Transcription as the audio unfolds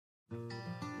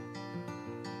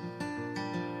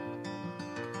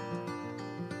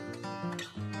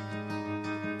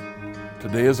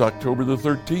Today is October the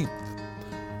 13th.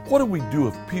 What do we do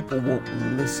if people won't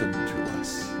listen to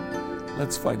us?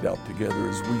 Let's find out together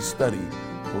as we study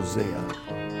Hosea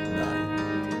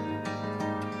 9.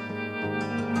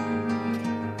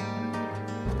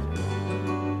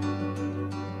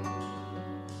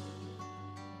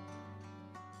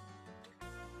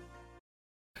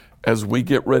 As we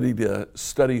get ready to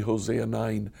study Hosea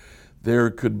 9,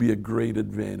 there could be a great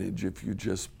advantage if you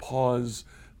just pause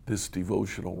this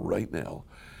devotional right now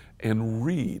and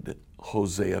read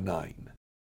Hosea 9.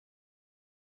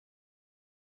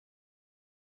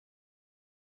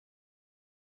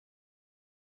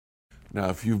 Now,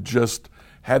 if you've just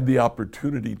had the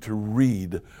opportunity to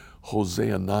read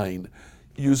Hosea 9,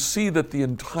 you see that the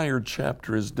entire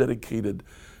chapter is dedicated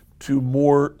to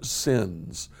more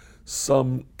sins,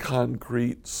 some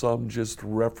concrete, some just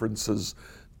references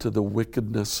to the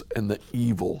wickedness and the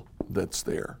evil that's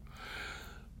there.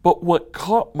 But what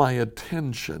caught my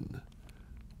attention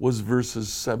was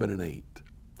verses 7 and 8.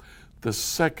 The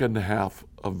second half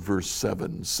of verse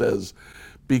 7 says,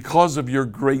 "Because of your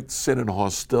great sin and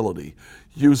hostility,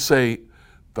 you say,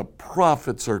 the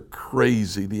prophets are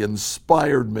crazy, the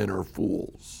inspired men are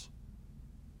fools."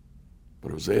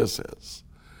 But Hosea says,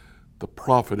 the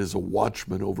prophet is a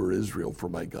watchman over Israel for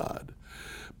my God.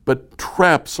 But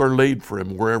traps are laid for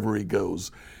him wherever he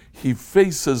goes. He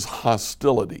faces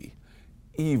hostility,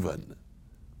 even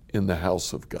in the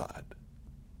house of God.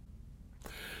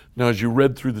 Now, as you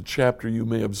read through the chapter, you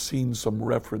may have seen some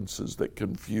references that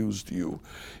confused you.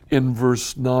 In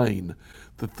verse 9,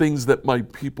 the things that my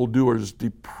people do are as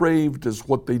depraved as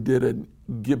what they did in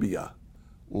Gibeah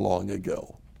long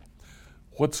ago.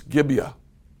 What's Gibeah,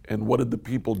 and what did the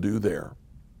people do there?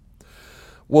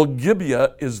 Well,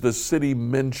 Gibeah is the city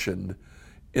mentioned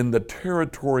in the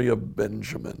territory of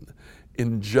Benjamin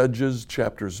in Judges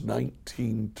chapters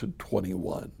 19 to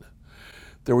 21.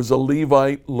 There was a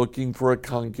Levite looking for a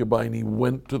concubine. He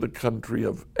went to the country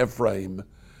of Ephraim,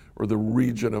 or the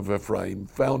region of Ephraim,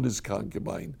 found his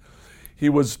concubine. He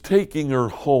was taking her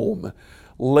home.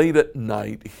 Late at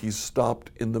night, he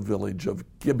stopped in the village of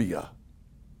Gibeah,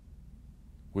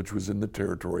 which was in the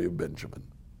territory of Benjamin.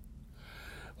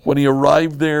 When he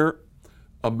arrived there,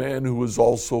 a man who was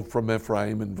also from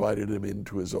Ephraim invited him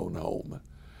into his own home.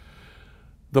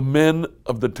 The men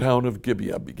of the town of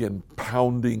Gibeah began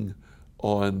pounding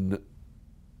on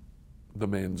the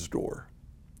man's door.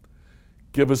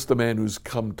 "Give us the man who's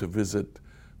come to visit.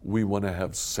 We want to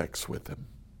have sex with him.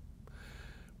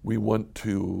 We want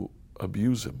to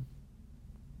abuse him."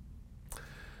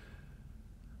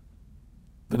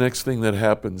 The next thing that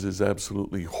happens is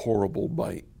absolutely horrible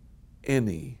by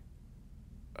any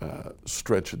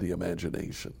stretch of the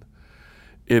imagination.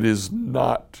 It is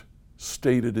not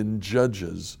stated in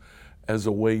Judges as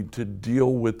a way to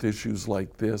deal with issues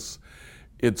like this.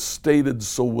 It's stated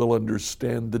so we'll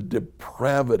understand the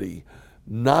depravity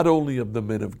not only of the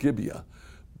men of Gibeah,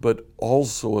 but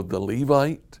also of the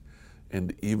Levite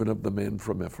and even of the men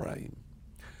from Ephraim.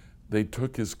 They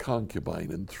took his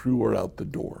concubine and threw her out the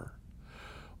door.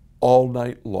 All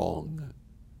night long,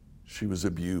 she was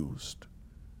abused.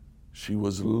 She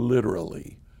was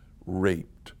literally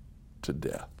raped to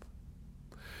death.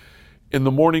 In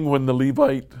the morning, when the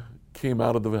Levite came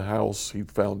out of the house, he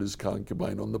found his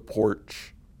concubine on the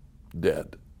porch,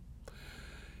 dead.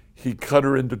 He cut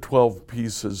her into 12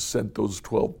 pieces, sent those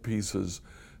 12 pieces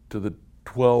to the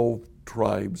 12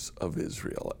 tribes of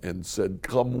Israel, and said,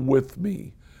 "Come with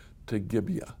me to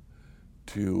Gibeah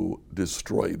to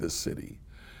destroy the city."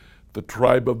 The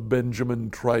tribe of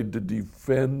Benjamin tried to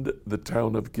defend the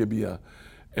town of Gibeah,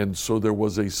 and so there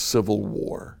was a civil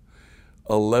war.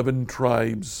 11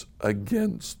 tribes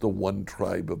against the one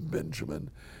tribe of Benjamin,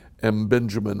 and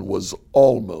Benjamin was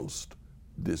almost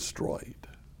destroyed.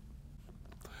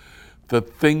 The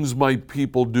things my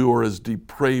people do are as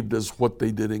depraved as what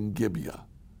they did in Gibeah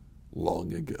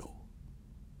long ago.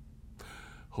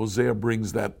 Hosea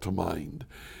brings that to mind.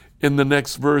 In the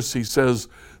next verse, he says,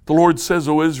 "The Lord says,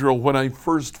 O Israel, when I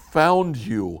first found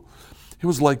you, it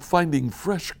was like finding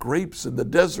fresh grapes in the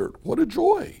desert. What a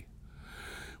joy!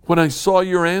 When I saw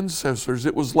your ancestors,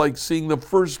 it was like seeing the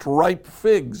first ripe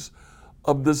figs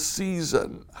of the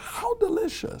season. How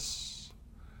delicious!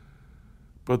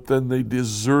 But then they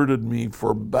deserted me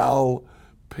for Baal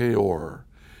Peor,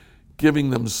 giving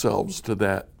themselves to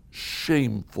that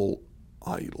shameful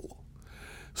idol.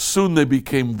 Soon they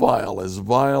became vile as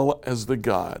the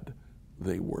god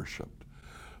they worshipped."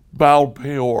 Baal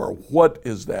Peor, what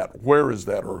is that? Where is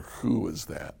that? Or who is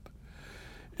that?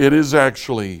 It is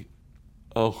actually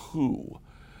a who.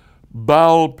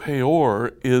 Baal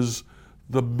Peor is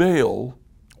the Baal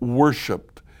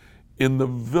worshipped in the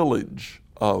village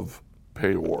of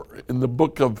Peor. In the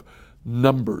book of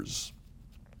Numbers,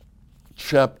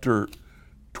 chapter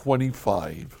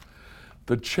 25,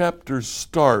 the chapter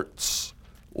starts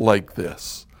like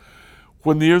this.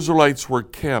 When the Israelites were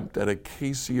camped at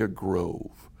Acacia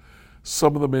Grove,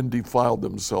 some of the men defiled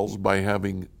themselves by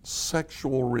having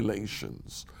sexual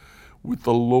relations with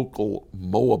the local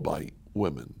Moabite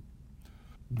women.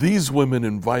 These women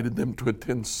invited them to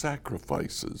attend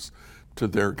sacrifices to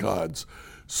their gods.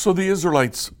 So the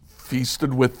Israelites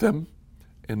feasted with them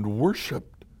and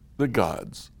worshiped the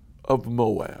gods of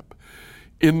Moab.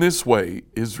 In this way,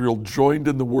 Israel joined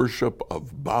in the worship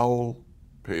of Baal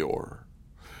Peor,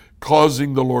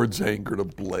 causing the Lord's anger to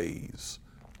blaze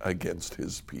against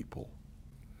his people.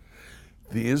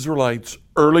 The Israelites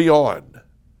early on,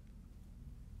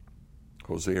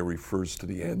 Hosea refers to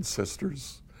the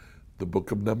ancestors, the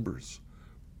book of Numbers.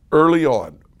 Early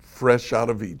on, fresh out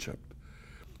of Egypt,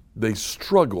 they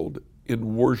struggled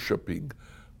in worshiping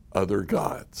other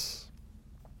gods.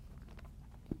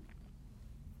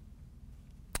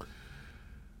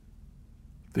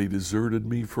 They deserted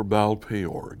me for Baal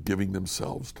Peor, giving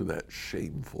themselves to that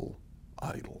shameful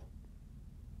idol.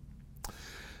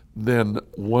 Then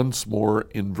once more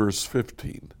in verse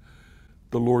 15,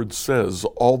 the Lord says,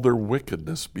 all their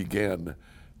wickedness began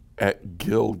at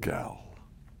Gilgal.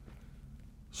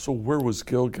 So where was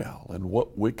Gilgal and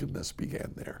what wickedness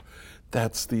began there?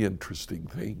 That's the interesting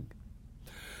thing.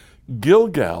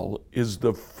 Gilgal is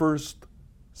the first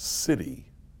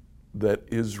city that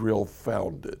Israel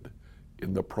founded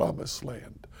in the Promised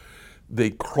Land. They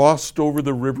crossed over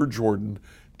the River Jordan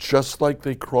just like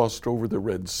they crossed over the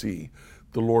Red Sea.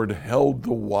 The Lord held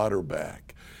the water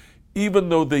back. Even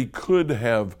though they could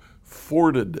have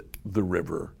forded the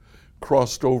river,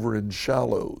 crossed over in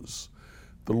shallows,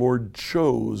 the Lord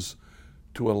chose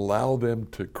to allow them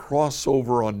to cross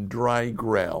over on dry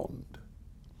ground.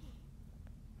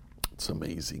 It's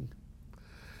amazing.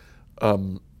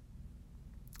 In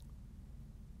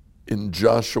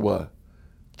Joshua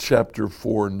chapter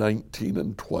 4, 19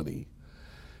 and 20,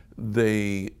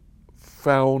 they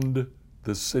found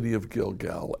the city of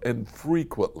Gilgal, and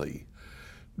frequently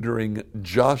during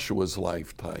Joshua's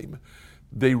lifetime,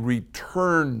 they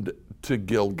returned to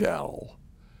Gilgal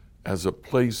as a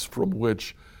place from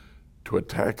which to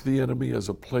attack the enemy, as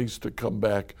a place to come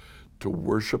back to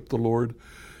worship the Lord.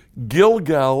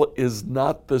 Gilgal is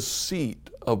not the seat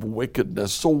of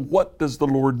wickedness. So what does the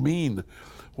Lord mean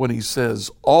when he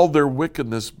says all their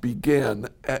wickedness began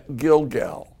at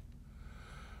Gilgal?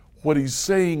 What he's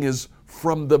saying is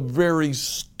from the very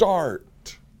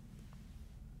start,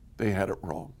 they had it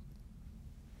wrong.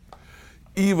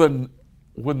 Even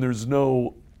when there's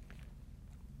no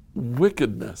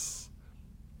wickedness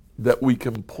that we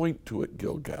can point to at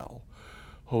Gilgal,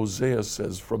 Hosea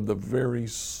says from the very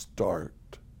start,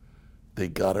 they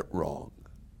got it wrong.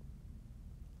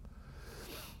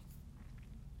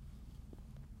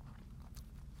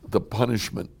 The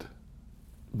punishment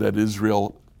that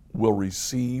Israel will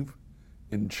receive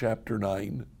in chapter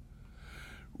 9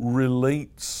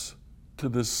 relates to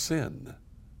the sin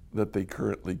that they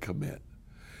currently commit.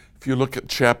 If you look at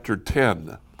chapter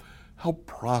 10, how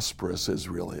prosperous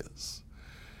Israel is.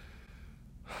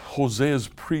 Hosea is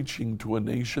preaching to a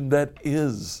nation that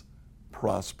is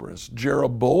prosperous.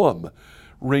 Jeroboam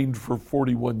reigned for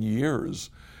 41 years,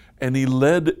 and he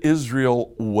led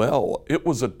Israel well. It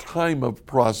was a time of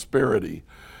prosperity.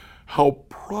 How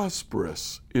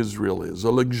prosperous Israel is,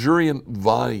 a luxuriant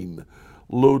vine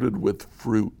loaded with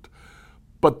fruit.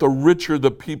 But the richer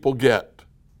the people get,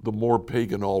 the more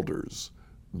pagan altars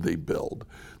they build.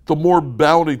 The more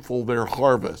bountiful their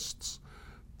harvests,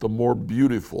 the more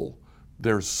beautiful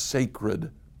their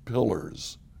sacred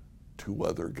pillars to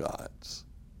other gods.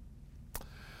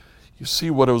 You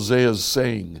see, what Hosea is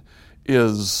saying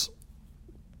is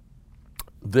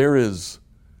there is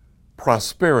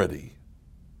prosperity,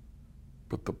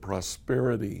 but the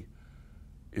prosperity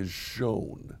is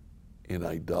shown in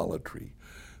idolatry.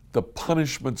 The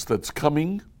punishments that's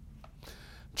coming,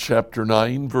 chapter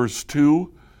 9, verse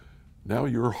 2, now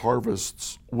your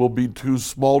harvests will be too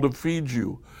small to feed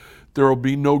you. There will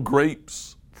be no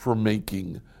grapes for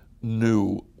making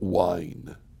new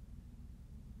wine.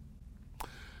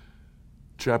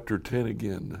 Chapter 10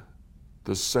 again,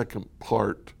 the second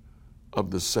part of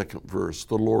the second verse.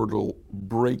 The Lord will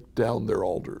break down their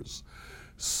altars,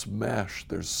 smash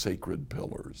their sacred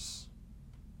pillars.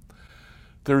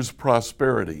 There's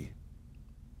prosperity,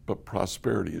 but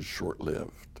prosperity is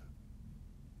short-lived.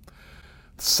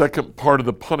 The second part of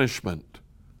the punishment,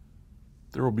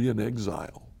 there will be an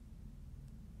exile.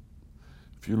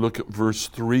 If you look at verse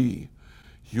 3,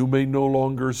 You may no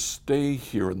longer stay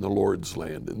here in the Lord's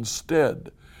land.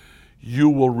 Instead, you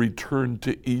will return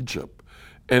to Egypt,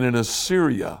 and in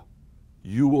Assyria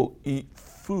you will eat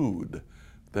food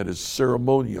that is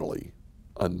ceremonially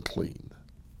unclean.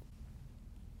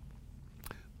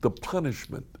 The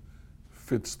punishment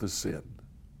fits the sin.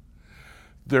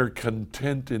 They're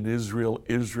content in Israel.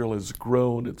 Israel has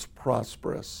grown, it's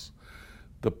prosperous.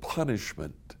 The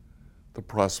punishment, the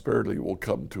prosperity will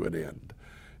come to an end.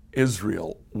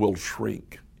 Israel will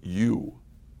shrink. You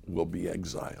will be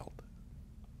exiled.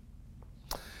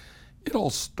 It all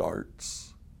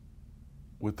starts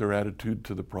with their attitude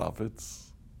to the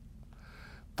prophets.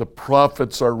 The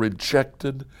prophets are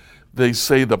rejected. They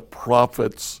say the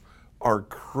prophets are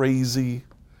crazy.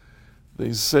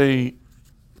 They say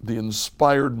the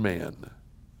inspired man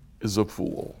is a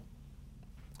fool.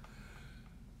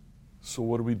 So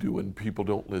what do we do when people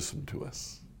don't listen to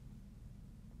us?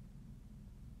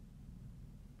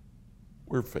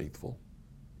 We're faithful.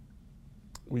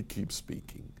 We keep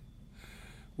speaking.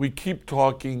 We keep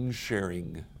talking,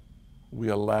 sharing. We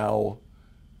allow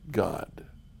God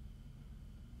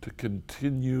to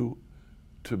continue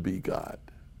to be God.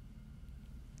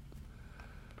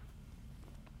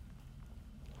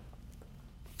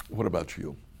 What about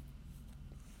you?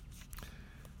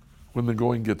 When the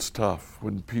going gets tough,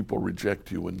 when people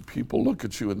reject you, when people look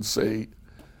at you and say,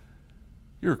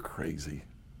 "You're crazy,"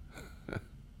 do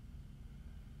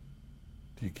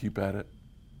you keep at it?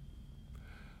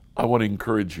 I want to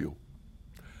encourage you.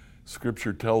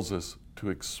 Scripture tells us to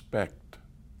expect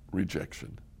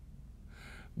rejection.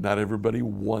 Not everybody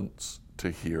wants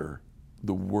to hear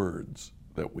the words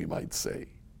that we might say.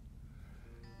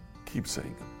 Keep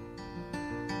saying them.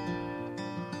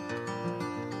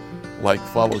 Like,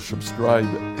 follow, subscribe,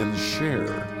 and share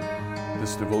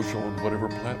this devotional on whatever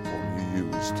platform you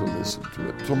use to listen to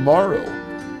it. Tomorrow,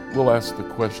 we'll ask the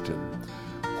question,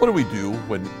 what do we do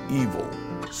when evil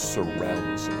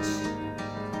surrounds us?